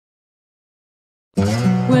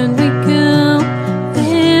when we go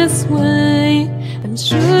this way. I'm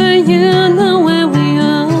sure you know where we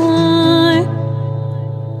are,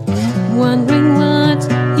 wondering what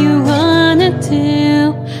you wanna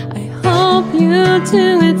do. I hope you do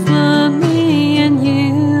it for me and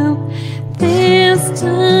you. This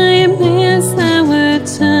time is our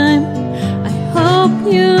time. I hope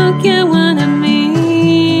you get what I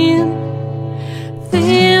mean.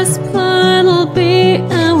 This part will be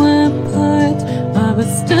our part of a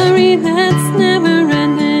story that's never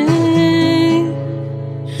ending.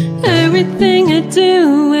 Everything I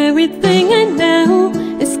do, everything I know,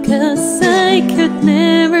 is 'cause I could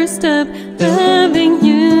never stop loving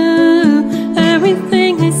you.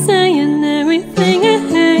 Everything I say and everything I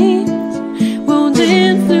hate won't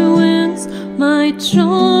influence my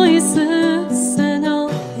choices at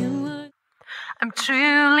all. I'm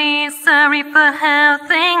truly sorry for how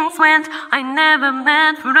things went. I never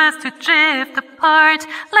meant for us to drift apart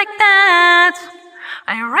like that.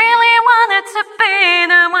 I really wanted to be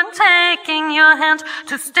the one taking your hand,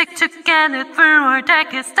 to stick together through our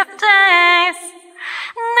darkest of days.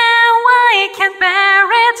 Now I can't bear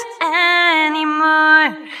it anymore.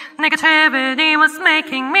 Negativity was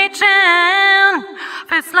making me drown.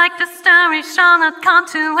 Feels like the story shall not come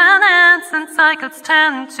to an end, since cycles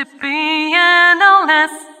tend to be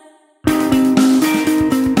endless.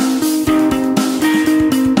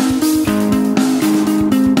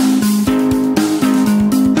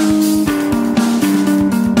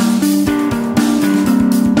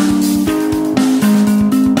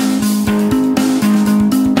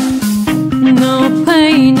 No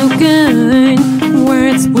pain, no gain.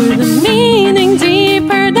 Words with a meaning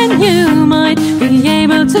deeper than you might be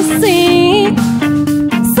able to see.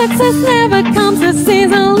 Success never comes as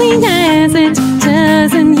easily as it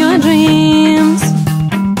does in your dreams.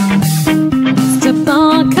 Stop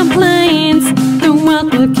all complaints, the world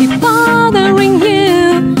will keep bothering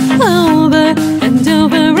you over and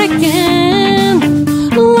over again.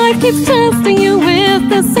 Life keeps testing you with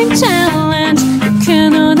the same challenge you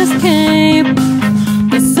cannot escape.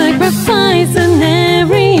 The sacrifice and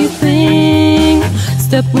everything.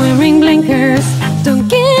 Stop wearing blinkers, don't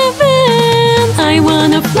give in. I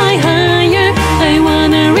wanna fly higher, I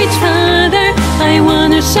wanna reach farther, I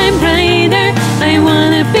wanna shine brighter, I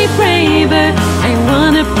wanna be braver, I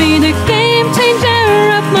wanna be the game changer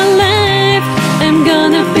of my life. I'm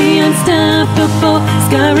gonna be unstoppable,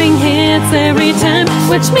 scoring hits every time.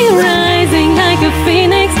 Watch me rising like a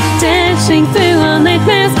phoenix, dashing through all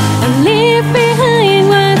nightmares. I leave behind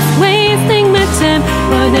what's wasting my time.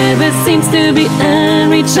 Whatever seems to be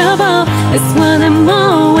unreachable is what I'm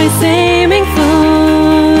always aiming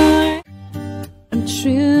for. I'm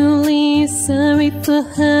truly sorry for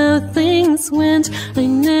how things went. I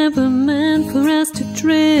never meant for us to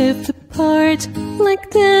drift apart like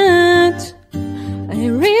that. I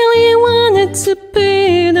really wanted to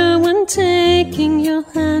be the one taking your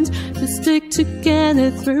hand, to stick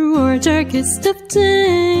together through our darkest of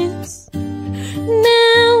days.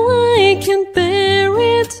 Now I can't bear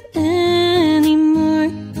it anymore.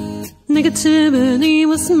 Negativity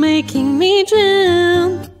was making me drown.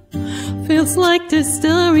 Feels like this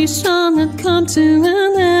story shall not come to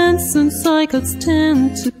an end, since cycles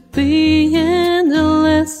tend to be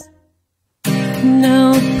endless. No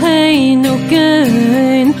pain, no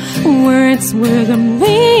gain. Words with a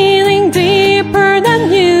meaning deeper than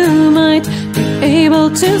you might be able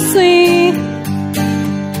to see.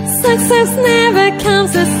 Success never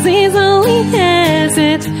comes as easily as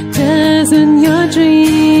it does in your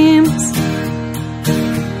dreams.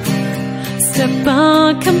 Stop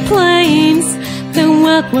all complaints, the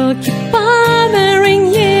world will keep bothering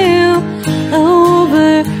you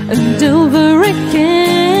over and over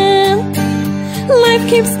again. Life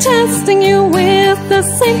keeps testing you with the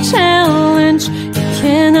same challenge you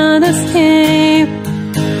cannot escape.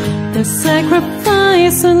 The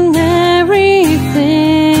sacrifice and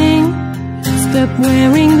everything. Stop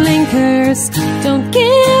wearing blinkers, don't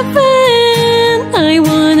give in. I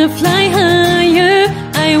wanna fly higher,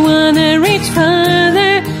 I wanna reach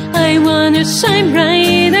farther, I wanna shine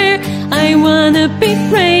brighter, I wanna be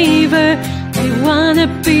braver, I wanna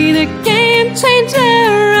be the game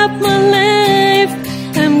changer of my life.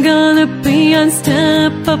 I'm gonna be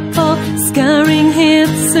unstoppable, scoring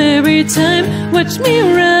hits every time. Watch me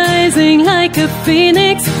rising like a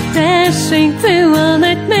phoenix, dashing through all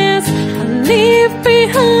nightmares. I'll leave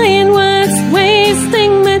behind what's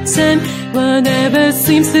wasting my time. Whatever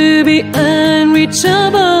seems to be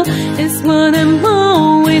unreachable is what I'm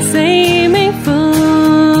always aiming for.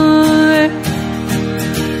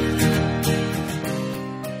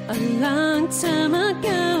 A long time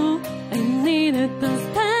ago, I needed those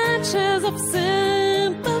없음